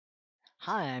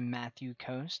Hi, I'm Matthew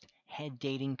Coast, head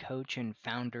dating coach and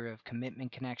founder of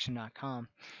CommitmentConnection.com.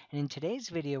 And in today's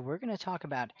video, we're going to talk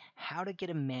about how to get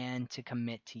a man to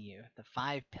commit to you, the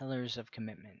 5 pillars of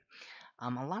commitment.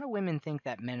 A lot of women think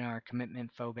that men are commitment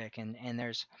phobic, and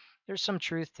there's some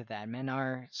truth to that. Men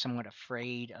are somewhat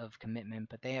afraid of commitment,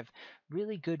 but they have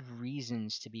really good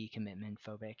reasons to be commitment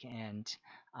phobic. And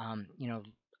um, you know,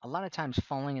 a lot of times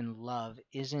falling in love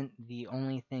isn't the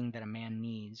only thing that a man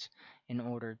needs in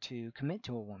order to commit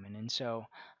to a woman. And so,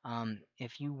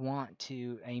 if you want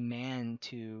a man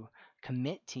to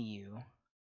commit to you,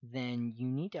 then you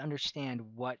need to understand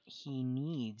what he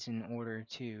needs in order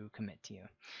to commit to you.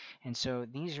 And so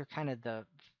these are kind of the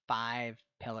 5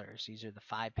 pillars. These are the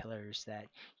 5 pillars that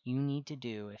you need to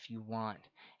do if you want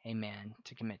a man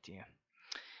to commit to you.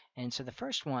 And so the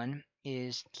first one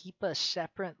is keep a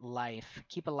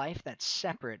life that's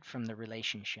separate from the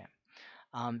relationship.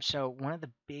 So one of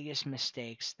the biggest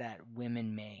mistakes that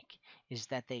women make is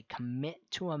that they commit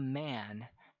to a man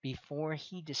before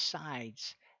he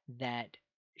decides that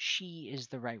she is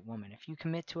the right woman. If you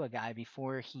commit to a guy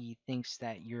before he thinks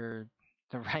that you're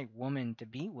the right woman to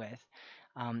be with,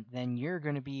 then you're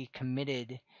going to be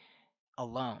committed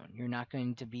alone. He's not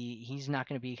going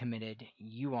to be committed.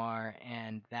 You are,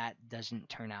 and that doesn't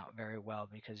turn out very well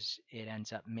because it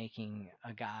ends up making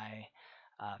a guy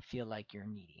feel like you're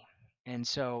needy. And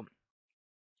so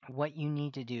what you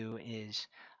need to do is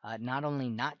not only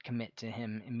not commit to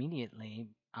him immediately,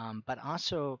 but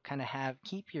also kind of have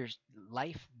keep your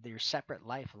separate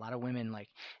life. A lot of women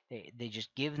they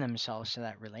just give themselves to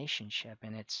that relationship,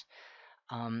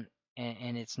 um,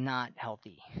 and it's not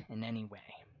healthy in any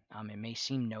way. It may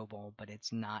seem noble, but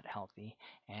it's not healthy,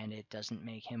 and it doesn't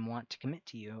make him want to commit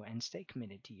to you and stay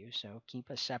committed to you. So keep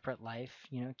a separate life.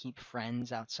 Keep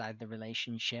friends outside the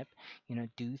relationship.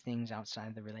 Do things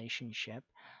outside the relationship.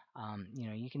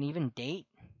 You can even date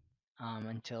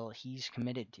until he's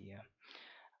committed to you.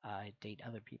 Date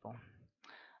other people.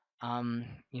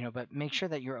 But make sure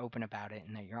that you're open about it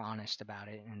and that you're honest about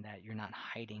it and that you're not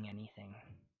hiding anything.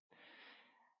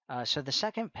 So the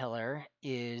second pillar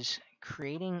is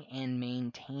creating and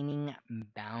maintaining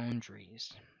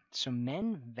boundaries. So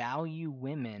men value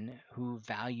women who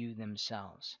value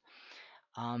themselves.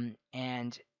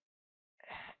 And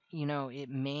it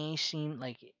may seem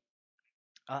like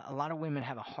a lot of women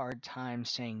have a hard time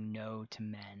saying no to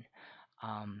men.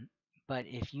 Um, but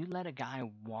if you let a guy uh,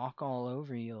 walk all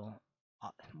over you,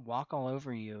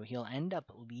 he'll end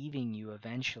up leaving you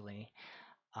eventually,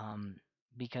 um,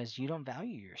 because you don't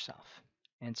value yourself.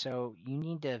 And so you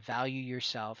need to value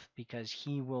yourself because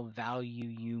he will value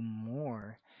you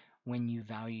more when you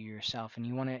value yourself. And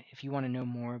if you want to know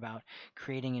more about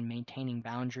creating and maintaining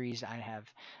boundaries, I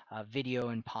have video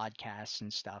and podcasts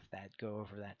and stuff that go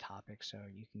over that topic. So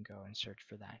you can go and search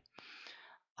for that.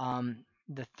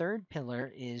 The third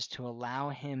pillar is to allow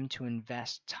him to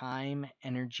invest time,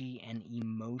 energy, and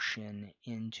emotion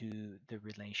into the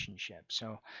relationship.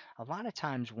 So a lot of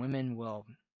times women will,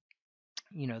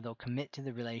 they'll commit to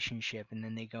the relationship and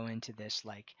then they go into this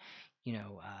you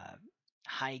know, uh,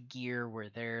 high gear where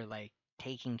they're like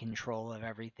taking control of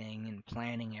everything and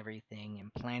planning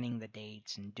the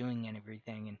dates and doing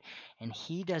everything, and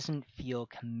he doesn't feel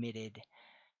committed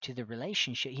to the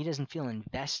relationship. He doesn't feel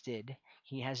invested.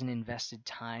 He hasn't invested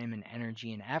time and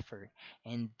energy and effort.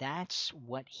 And that's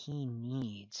what he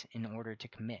needs in order to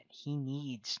commit. He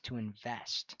needs to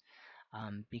invest,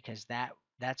 because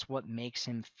that's what makes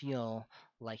him feel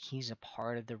like he's a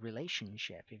part of the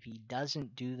relationship. If he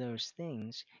doesn't do those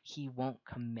things, he won't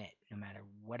commit no matter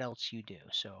what else you do.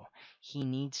 So he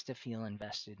needs to feel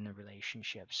invested in the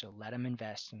relationship. So let him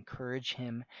invest, encourage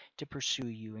him to pursue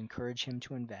you, encourage him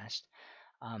to invest.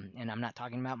 And I'm not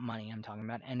talking about money, I'm talking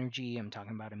about energy, I'm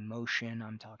talking about emotion,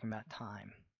 I'm talking about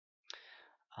time.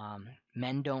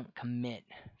 Men don't commit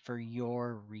for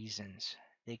your reasons.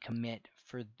 They commit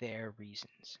for their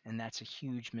reasons. And that's a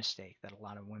huge mistake that a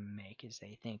lot of women make is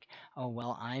they think, oh,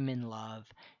 well, I'm in love,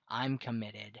 I'm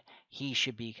committed, he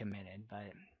should be committed.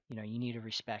 But, you need to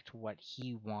respect what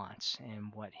he wants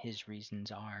and what his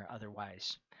reasons are.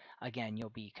 Otherwise, again, you'll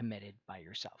be committed by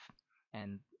yourself.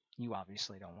 And you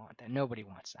obviously don't want that. Nobody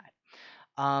wants that.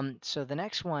 So the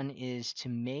next one is to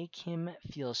make him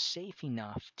feel safe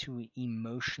enough to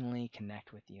emotionally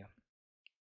connect with you.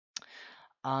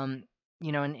 Um,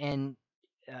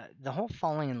 the whole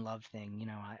falling in love thing,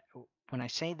 when I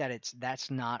say that that's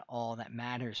not all that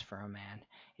matters for a man,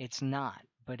 it's not,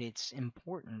 but it's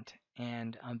important.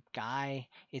 And a guy,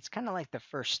 it's kind of like the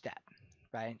first step,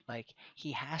 right? Like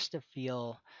he has to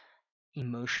feel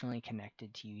emotionally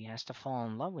connected to you. He has to fall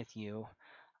in love with you,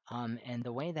 And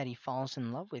the way that he falls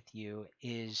in love with you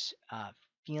is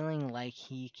feeling like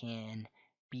he can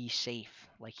be safe,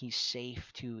 like he's safe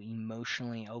to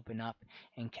emotionally open up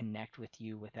and connect with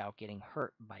you without getting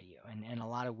hurt by you. And a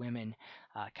lot of women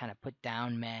kind of put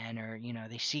down men, or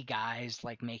they see guys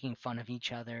like making fun of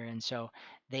each other, and so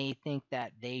they think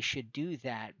that they should do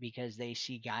that because they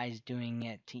see guys doing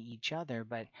it to each other.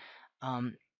 But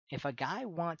um, if a guy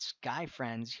wants guy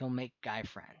friends, he'll make guy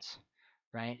friends,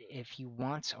 right? If he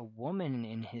wants a woman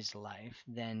in his life,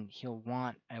 then he'll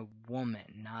want a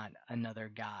woman, not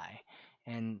another guy.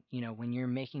 And when you're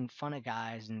making fun of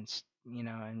guys and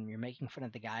you're making fun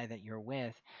of the guy that you're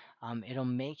with, it'll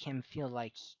make him feel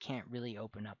like he can't really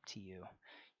open up to you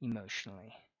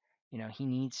emotionally. He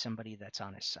needs somebody that's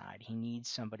on his side. He needs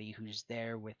somebody who's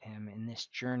there with him in this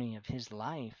journey of his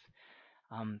life,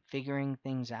 figuring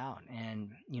things out.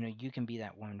 And you can be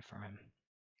that one for him.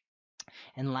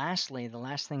 And lastly, the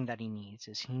last thing that he needs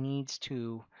is he needs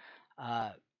to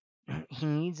uh, he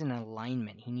needs an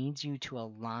alignment. He needs you to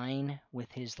align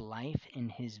with his life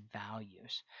and his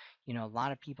values. A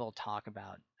lot of people talk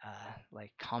about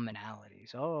like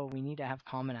commonalities. Oh, we need to have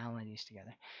commonalities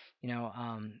together. You know,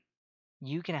 um,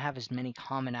 you can have as many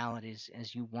commonalities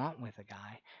as you want with a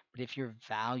guy, but if your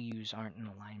values aren't in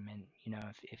alignment,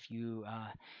 if you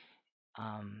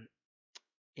um,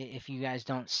 if you guys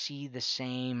don't see the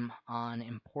same on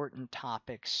important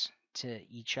topics to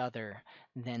each other,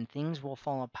 then things will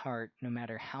fall apart no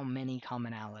matter how many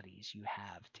commonalities you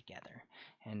have together.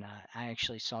 And I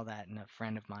actually saw that in a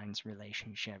friend of mine's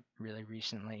relationship really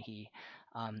recently.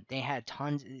 They had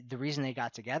tons. The reason they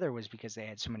got together was because they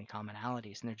had so many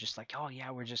commonalities, and they're just like, oh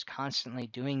yeah, we're just constantly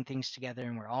doing things together,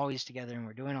 and we're always together, and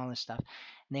we're doing all this stuff. And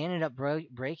they ended up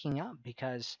breaking up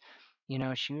because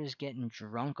she was getting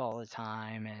drunk all the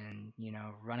time and,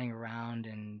 running around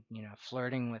and,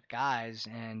 flirting with guys.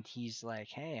 And he's like,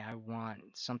 hey, I want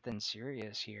something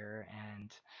serious here.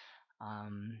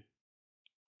 Um,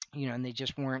 and they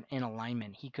just weren't in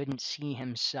alignment. He couldn't see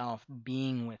himself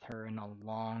being with her in a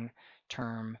long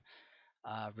term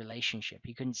relationship.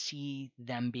 He couldn't see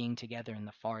them being together in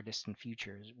the far distant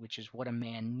futures, which is what a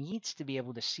man needs to be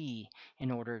able to see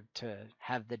in order to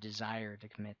have the desire to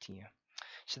commit to you.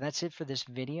 So that's it for this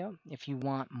video. If you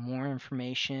want more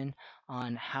information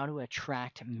on how to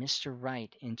attract Mr.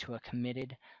 Right into a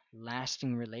committed,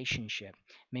 lasting relationship,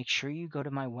 make sure you go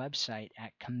to my website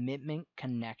at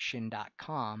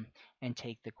commitmentconnection.com and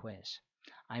take the quiz.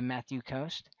 I'm Matthew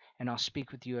Coast, and I'll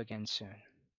speak with you again soon.